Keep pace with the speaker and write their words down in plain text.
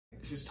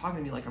She was talking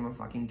to me like I'm a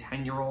fucking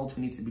 10-year-old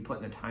who needs to be put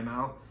in a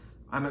timeout.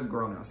 I'm a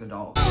grown-ass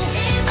adult.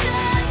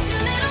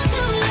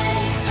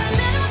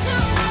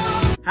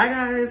 Hi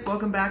guys,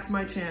 welcome back to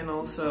my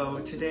channel. So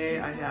today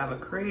I have a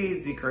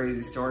crazy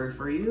story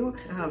for you.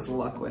 As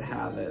luck would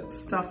have it,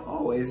 stuff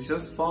always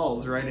just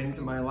falls right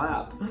into my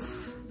lap.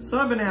 So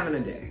I've been having a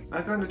day.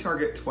 I've gone to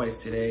Target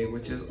twice today,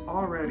 which is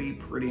already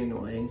pretty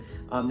annoying.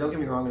 Don't get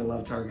me wrong, I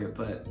love Target,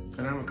 but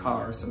I don't have a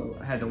car, so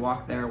I had to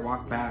walk there,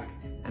 walk back,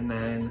 and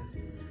then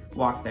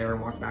walk there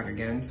and walk back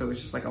again. So it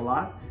was just like a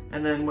lot.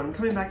 And then when I'm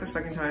coming back the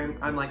second time,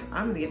 I'm like,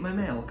 I'm gonna get my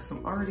mail because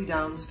I'm already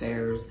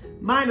downstairs.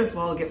 Might as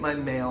well get my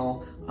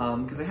mail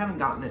because I haven't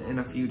gotten it in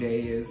a few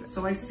days.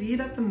 So I see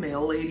that the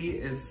mail lady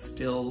is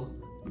still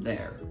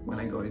there when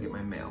I go to get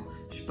my mail,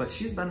 but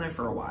she's been there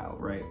for a while,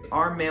 right?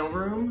 Our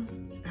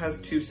mailroom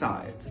has two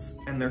sides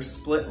and they're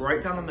split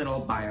right down the middle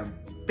by a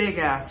big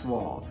ass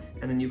wall.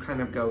 And then you kind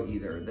of go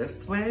either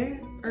this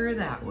way or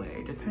that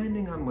way,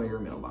 depending on where your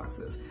mailbox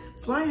is.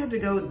 So I had to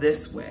go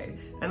this way,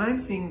 and I'm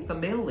seeing the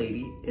mail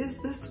lady is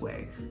this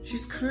way.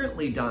 She's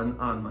currently done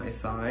on my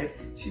side.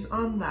 She's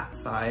on that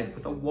side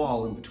with a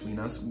wall in between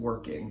us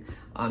working,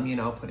 you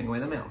know, putting away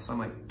the mail. So I'm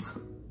like,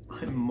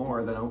 I'm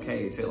more than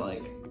okay to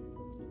like,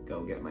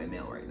 go get my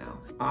mail right now.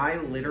 I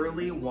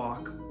literally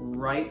walk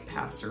right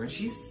past her and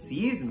she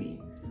sees me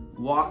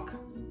walk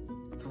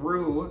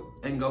through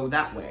and go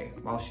that way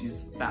while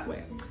she's that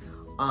way.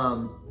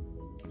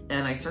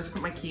 And I start to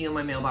put my key in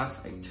my mailbox.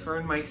 I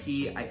turn my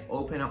key, I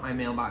open up my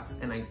mailbox,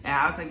 and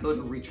as I go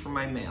to reach for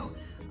my mail,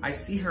 I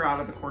see her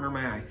out of the corner of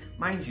my eye.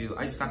 Mind you,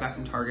 I just got back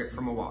from Target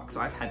from a walk, so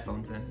I have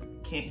headphones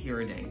in, can't hear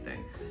a dang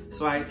thing.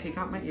 So I take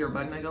out my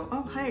earbud and I go,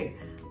 oh, hey.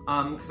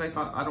 Because I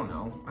thought, I don't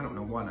know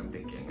what I'm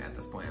thinking at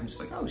this point. I'm just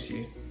like, oh,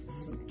 she's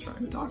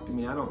trying to talk to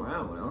me, I don't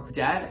know.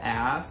 Dead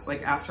ass,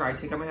 like after I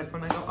take out my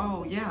headphone, I go,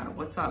 oh yeah,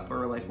 what's up?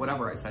 Or like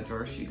whatever I said to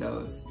her, she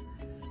goes,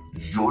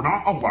 you're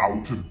not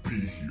allowed to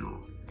be here.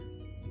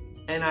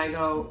 And I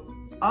go,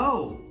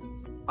 oh,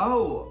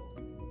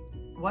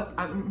 what?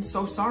 I'm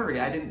so sorry.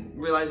 I didn't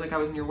realize like I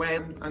was in your way.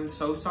 I'm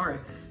so sorry.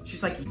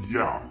 She's like,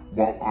 yeah,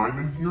 while I'm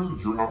in here,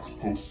 you're not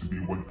supposed to be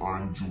when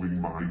I'm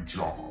doing my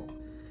job.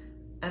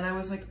 And I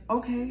was like,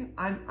 okay,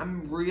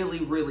 I'm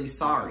really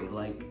sorry.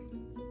 Like,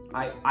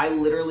 I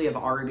literally have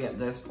already at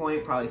this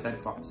point probably said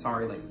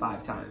sorry like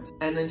 5 times.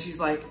 And then she's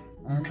like,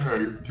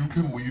 okay, you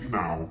can leave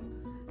now.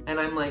 And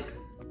I'm like,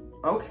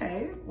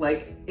 okay.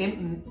 Like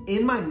in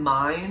my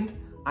mind,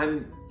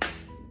 I'm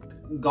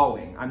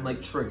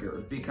like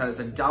triggered because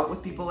I've dealt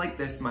with people like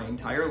this my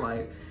entire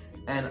life.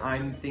 And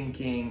I'm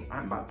thinking,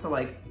 I'm about to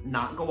like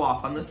not go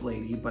off on this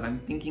lady, but I'm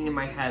thinking in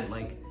my head,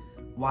 like,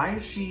 why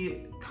is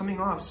she coming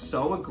off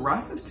so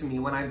aggressive to me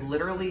when I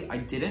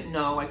didn't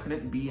know I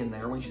couldn't be in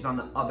there when she's on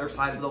the other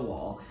side of the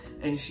wall,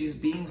 and she's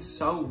being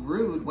so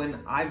rude when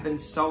I've been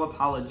so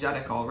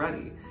apologetic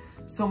already.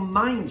 So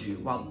mind you,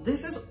 while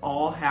this is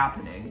all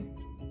happening,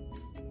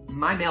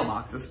 my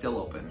mailbox is still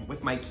open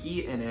with my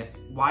key in it,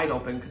 wide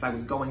open because I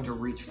was going to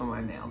reach for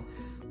my mail.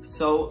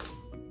 So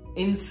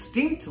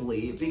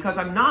instinctively, because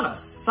I'm not a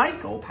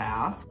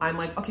psychopath, I'm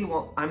like, okay,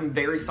 well, I'm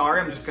very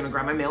sorry. I'm just gonna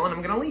grab my mail and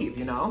I'm gonna leave,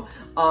 you know?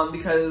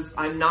 Because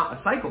I'm not a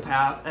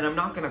psychopath and I'm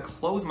not gonna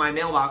close my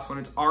mailbox when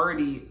it's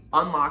already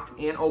unlocked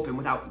and open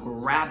without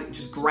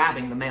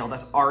grabbing the mail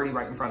that's already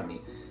right in front of me.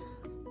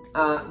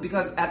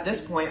 Because at this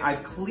point,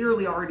 I've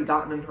clearly already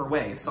gotten in her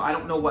way. So I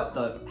don't know what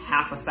the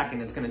half a second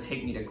it's gonna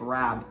take me to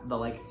grab the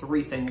like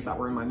 3 things that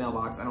were in my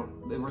mailbox.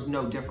 There was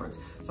no difference.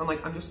 So I'm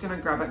like, I'm just gonna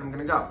grab it and I'm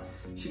gonna go.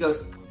 She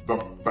goes, the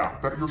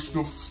fact that you're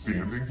still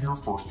standing here,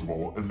 first of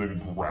all, and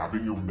then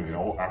grabbing your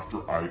mail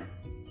after I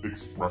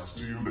expressed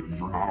to you that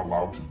you're not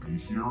allowed to be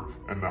here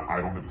and that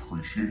I don't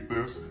appreciate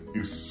this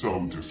is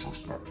so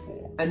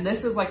disrespectful. And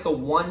this is like the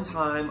one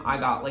time I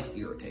got like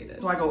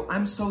irritated. So I go,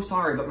 I'm so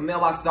sorry, but my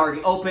mailbox is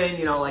already open,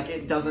 you know, like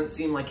it doesn't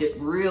seem like it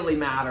really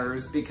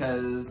matters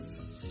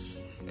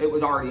because it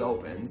was already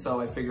open.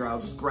 So I figure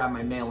I'll just grab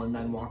my mail and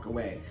then walk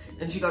away.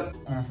 And she goes,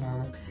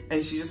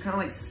 and she just kind of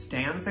like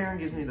stands there and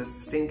gives me the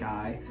stink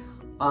eye.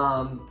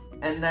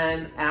 And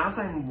then as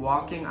I'm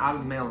walking out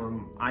of the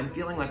mailroom, I'm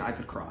feeling like I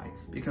could cry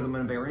because I'm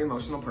a very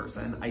emotional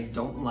person. I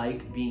don't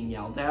like being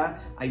yelled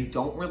at. I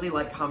don't really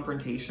like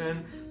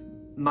confrontation.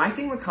 My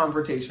thing with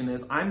confrontation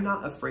is I'm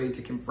not afraid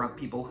to confront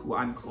people who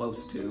I'm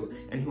close to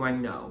and who I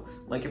know.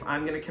 Like if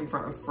I'm gonna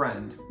confront a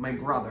friend, my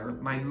brother,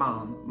 my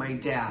mom, my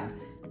dad,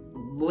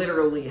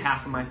 literally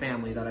half of my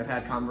family that I've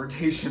had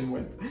confrontation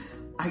with,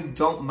 I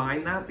don't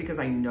mind that because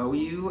I know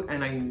you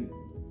and I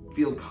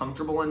feel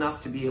comfortable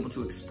enough to be able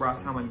to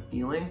express how I'm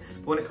feeling.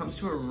 But when it comes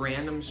to a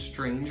random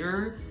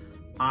stranger,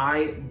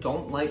 I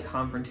don't like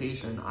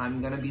confrontation. I'm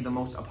gonna be the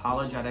most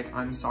apologetic,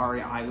 I'm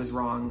sorry, I was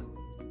wrong,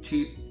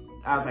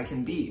 as I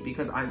can be,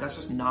 because that's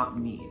just not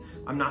me.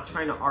 I'm not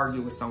trying to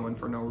argue with someone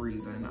for no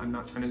reason. I'm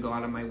not trying to go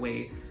out of my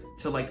way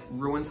to like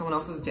ruin someone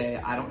else's day.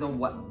 I don't know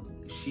what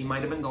she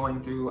might have been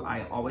going through.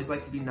 I always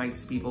like to be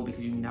nice to people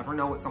because you never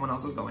know what someone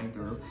else is going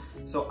through.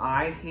 So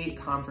I hate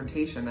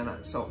confrontation,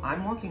 and so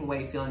I'm walking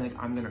away feeling like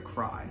I'm gonna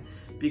cry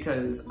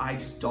because I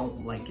just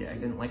don't like it. I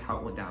didn't like how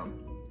it went down.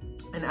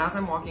 And as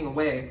I'm walking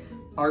away,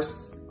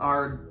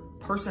 our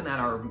person at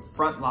our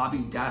front lobby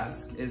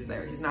desk is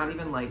there. He's not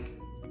even like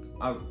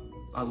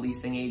a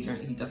leasing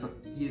agent.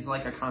 He's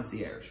like a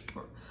concierge.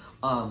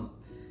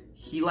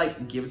 He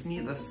like gives me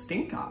the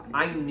stink eye.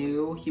 I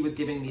knew he was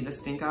giving me the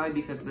stink eye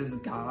because this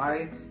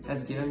guy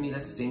has given me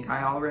the stink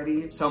eye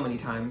already so many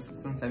times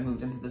since I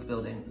moved into this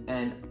building.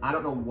 And I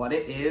don't know what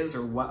it is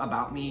or what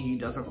about me he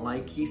doesn't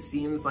like. He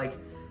seems like,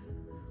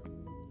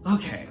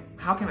 okay,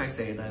 how can I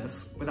say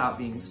this without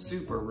being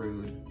super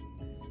rude?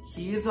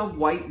 He is a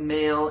white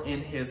male in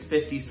his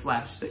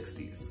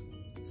 50s/60s.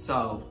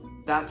 So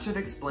that should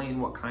explain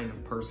what kind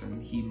of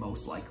person he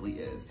most likely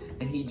is.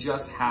 And he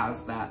just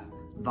has that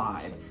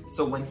vibe.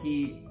 So when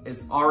he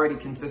is already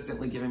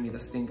consistently giving me the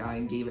stink eye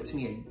and gave it to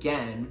me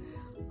again,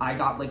 I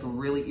got like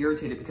really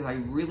irritated because I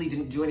really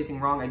didn't do anything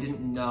wrong. I didn't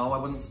know I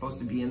wasn't supposed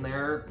to be in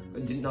there. I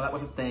didn't know that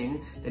was a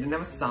thing. They didn't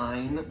have a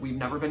sign. We've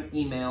never been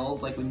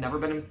emailed. Like, we've never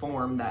been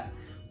informed that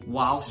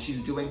while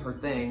she's doing her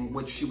thing,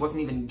 which she wasn't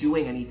even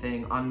doing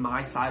anything on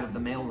my side of the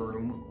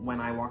mailroom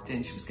when I walked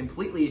in. She was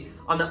completely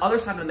on the other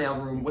side of the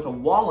mailroom with a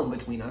wall in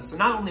between us. So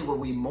not only were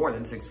we more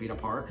than 6 feet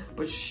apart,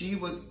 but she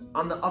was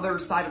on the other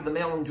side of the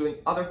mailroom doing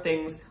other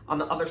things on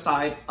the other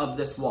side of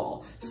this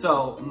wall.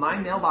 So my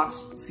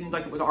mailbox seemed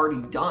like it was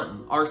already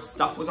done. Our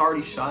stuff was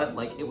already shut,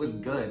 like it was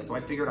good. So I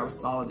figured I was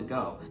solid to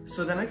go.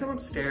 So then I come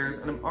upstairs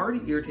and I'm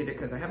already irritated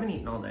because I haven't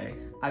eaten all day.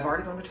 I've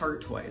already gone to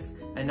Target twice,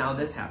 and now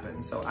this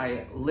happened. So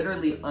I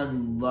literally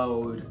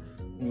unload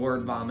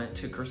word vomit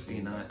to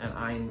Christina, and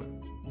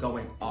I'm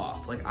going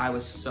off. Like, I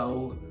was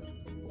so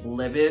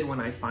livid when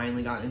I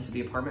finally got into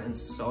the apartment and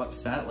so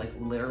upset, like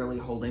literally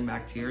holding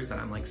back tears that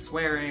I'm like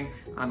swearing,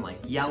 I'm like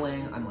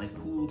yelling, I'm like,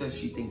 who does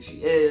she think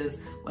she is?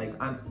 Like,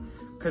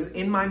 because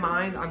in my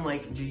mind, I'm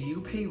like, do you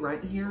pay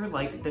rent here?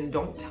 Like, then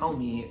don't tell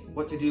me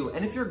what to do.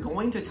 And if you're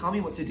going to tell me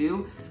what to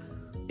do,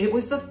 it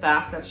was the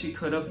fact that she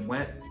could have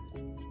went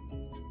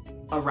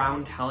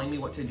around telling me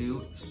what to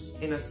do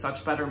in a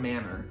such better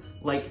manner.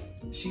 Like,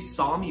 she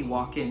saw me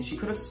walk in. She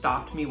could have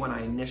stopped me when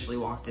I initially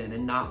walked in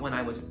and not when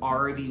I was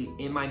already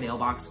in my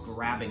mailbox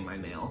grabbing my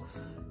mail.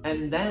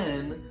 And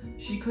then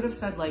she could have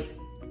said like,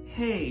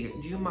 hey,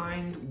 do you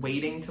mind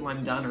waiting till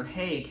I'm done? Or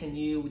hey, can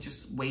you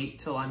just wait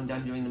till I'm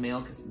done doing the mail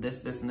because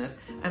this, and this.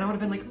 And I would have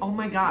been like, oh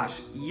my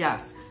gosh,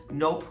 yes,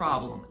 no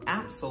problem,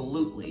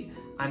 absolutely.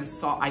 I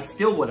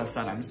still would have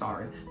said I'm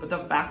sorry. But the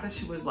fact that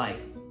she was like,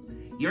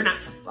 you're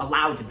not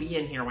allowed to be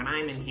in here when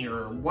I'm in here,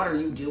 or what are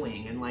you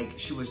doing? And like,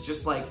 she was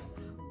just like,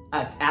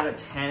 at a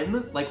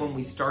 10, like when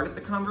we started the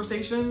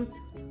conversation,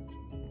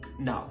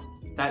 no,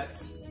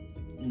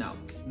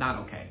 not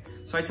okay.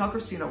 So I tell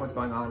Christina what's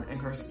going on, and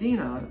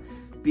Christina,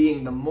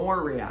 being the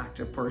more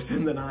reactive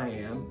person than I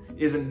am,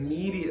 is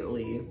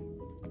immediately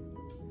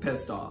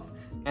pissed off.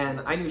 And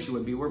I knew she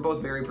would be. We're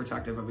both very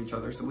protective of each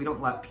other, so we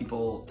don't let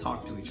people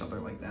talk to each other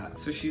like that.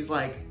 So she's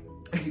like,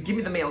 give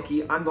me the mail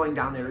key. I'm going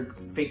down there to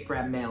fake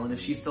grab mail. And if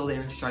she's still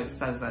there and she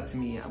says that to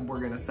me, we're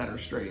gonna set her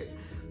straight.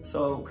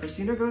 So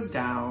Christina goes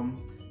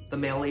down. The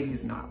mail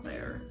lady's not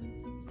there.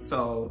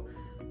 So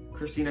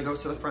Christina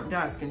goes to the front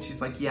desk and she's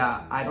like,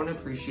 yeah, I don't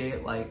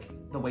appreciate like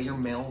the way the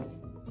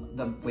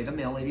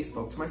mail lady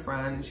spoke to my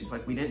friend. And she's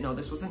like, we didn't know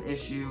this was an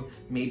issue.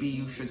 Maybe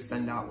you should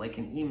send out like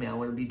an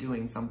email or be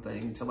doing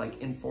something to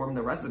like inform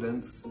the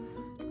residents,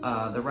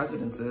 the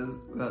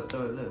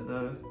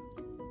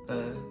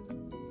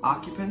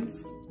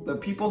occupants, the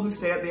people who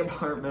stay at the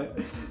apartment,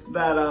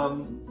 that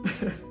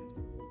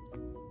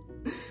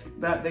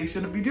that they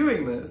shouldn't be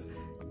doing this.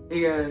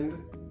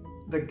 And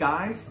the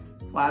guy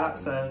flat out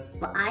says,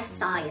 well, I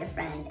saw your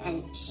friend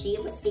and she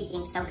was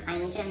speaking so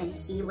kindly to him and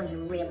he was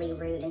really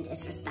rude and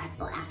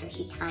disrespectful after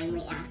she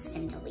kindly asked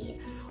him to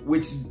leave.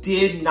 Which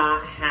did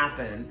not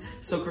happen.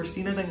 So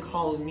Christina then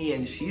calls me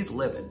and she's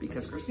livid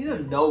because Christina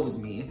knows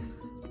me.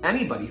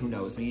 Anybody who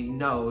knows me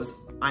knows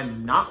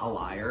I'm not a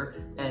liar,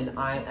 and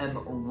I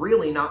am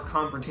really not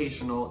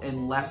confrontational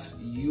unless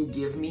you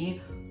give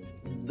me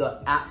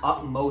the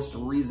utmost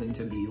reason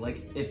to be.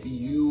 Like,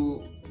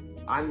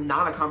 I'm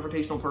not a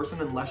confrontational person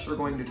unless you're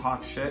going to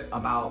talk shit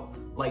about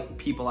like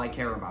people I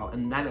care about,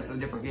 and then it's a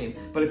different game.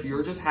 But if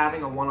you're just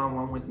having a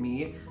one-on-one with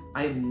me,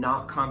 I am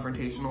not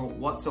confrontational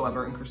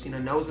whatsoever, and Christina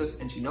knows this,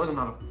 and she knows I'm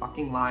not a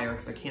fucking liar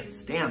because I can't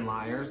stand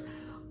liars.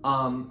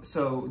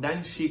 So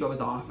then she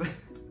goes off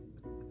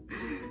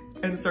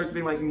and starts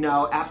being like,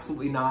 no,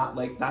 absolutely not.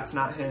 Like, that's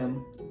not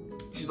him.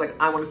 She's like,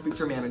 I want to speak to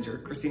your manager.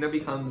 Christina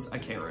becomes a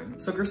Karen.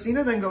 So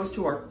Christina then goes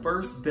to our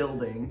first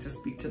building to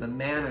speak to the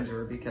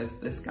manager because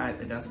this guy at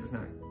the desk is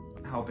not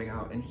helping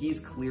out, and he's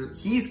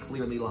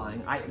clearly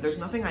lying. There's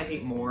nothing I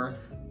hate more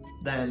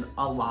than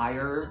a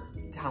liar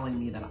telling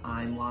me that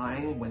I'm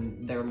lying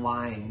when they're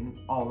lying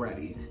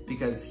already,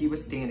 because he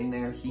was standing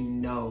there, he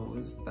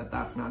knows that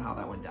that's not how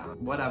that went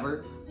down.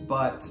 Whatever.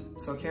 But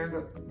so Karen,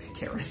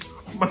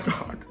 oh my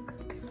God.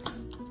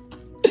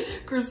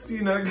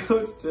 Christina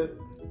goes to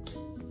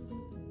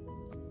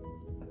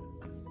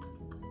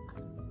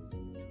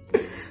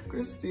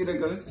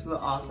the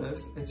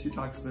office and she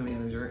talks to the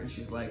manager and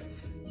she's like,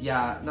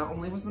 yeah, not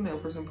only was the mail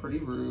person pretty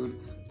rude,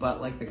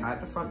 but like the guy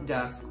at the front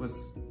desk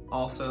was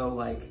also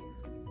like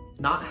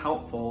not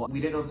helpful.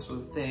 We didn't know this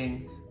was a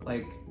thing.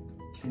 Like,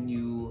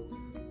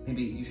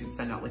 maybe you should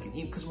send out like an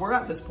email, because we're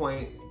at this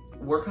point,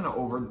 we're kind of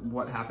over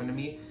what happened to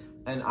me.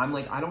 And I'm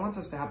like, I don't want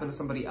this to happen to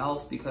somebody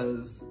else,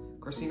 because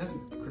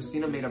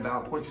Christina made a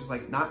valid point. She's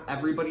like, not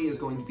everybody is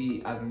going to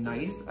be as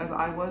nice as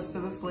I was to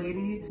this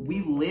lady.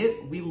 We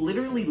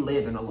literally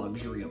live in a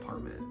luxury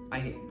apartment.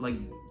 I like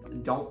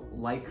don't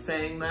like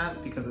saying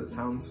that because it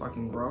sounds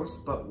fucking gross,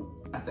 but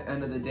at the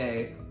end of the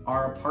day,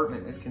 our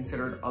apartment is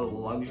considered a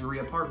luxury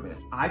apartment.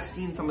 I've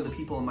seen some of the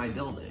people in my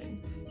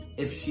building.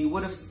 If she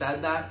would have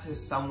said that to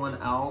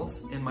someone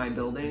else in my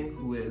building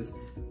who is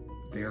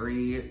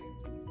very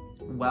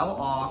well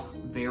off,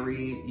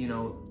 very, you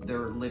know,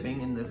 they're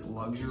living in this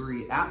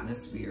luxury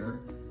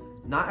atmosphere,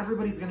 not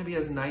everybody's gonna be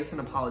as nice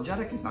and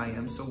apologetic as I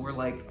am. So we're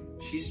like,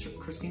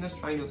 Christina's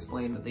trying to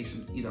explain that they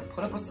should either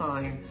put up a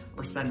sign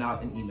or send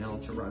out an email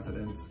to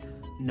residents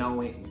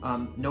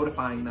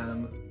notifying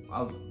them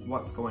of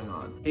what's going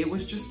on. It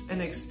was just an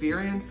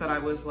experience that I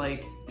was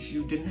like,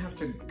 you didn't have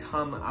to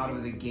come out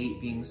of the gate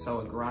being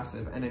so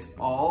aggressive, and it's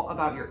all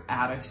about your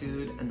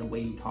attitude and the way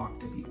you talk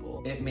to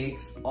people. It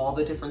makes all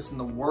the difference in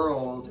the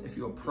world if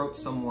you approach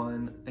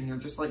someone and you're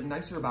just like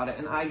nicer about it.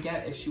 And I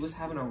get if she was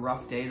having a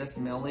rough day, this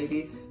mail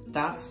lady,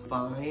 that's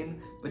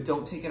fine, but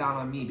don't take it out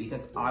on me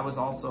because I was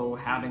also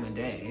having a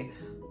day.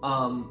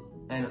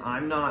 And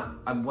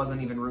I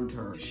wasn't even rude to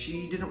her.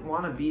 She didn't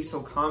want to be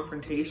so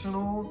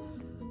confrontational.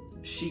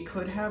 She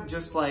could have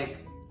just like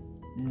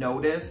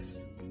noticed,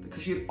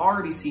 because she had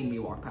already seen me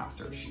walk past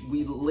her.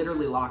 We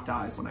literally locked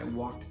eyes when I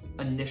walked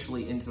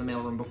initially into the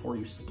mailroom before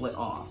you split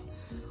off.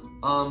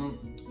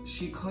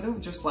 She could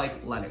have just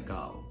like let it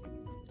go.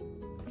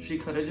 She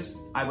could have just,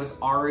 I was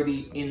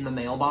already in the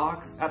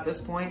mailbox at this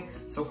point.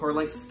 So her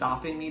like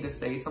stopping me to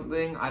say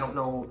something, I don't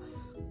know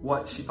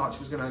what she thought she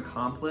was gonna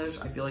accomplish.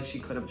 I feel like she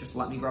could have just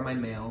let me grab my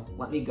mail,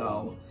 let me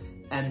go,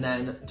 and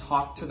then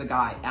talked to the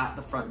guy at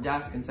the front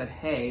desk and said,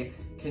 hey,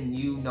 can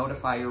you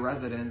notify your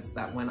residents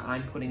that when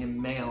I'm putting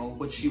in mail,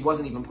 which she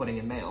wasn't even putting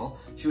in mail,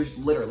 she was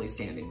literally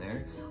standing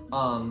there,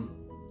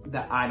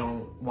 that I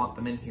don't want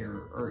them in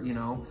here, or, you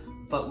know,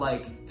 but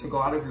like to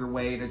go out of your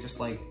way to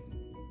just like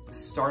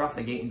start off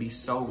the gate and be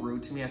so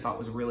rude to me, I thought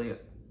was really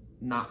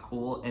not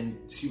cool. And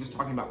she was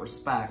talking about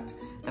respect,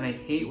 and I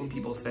hate when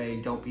people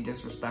say don't be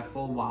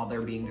disrespectful while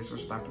they're being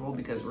disrespectful,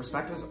 because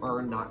respect is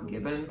earned, not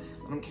given.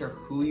 I don't care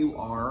who you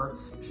are.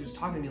 She was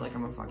talking to me like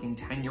I'm a fucking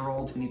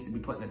 10-year-old who needs to be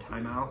put in a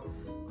timeout.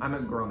 I'm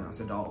a grown-ass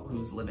adult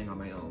who's living on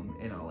my own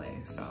in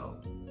LA, so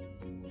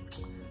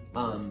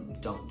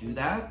don't do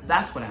that.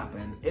 That's what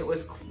happened. It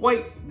was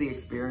quite the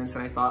experience,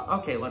 and I thought,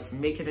 okay, let's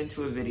make it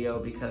into a video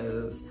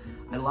because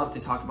I love to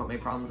talk about my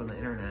problems on the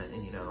internet,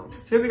 and you know.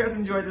 So if you guys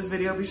enjoyed this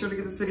video, be sure to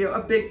give this video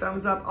a big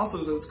thumbs up.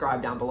 Also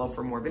subscribe down below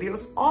for more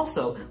videos.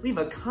 Also, leave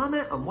a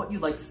comment on what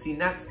you'd like to see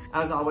next.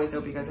 As always, I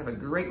hope you guys have a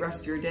great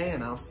rest of your day,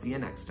 and I'll see you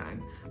next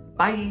time.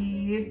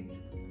 Bye!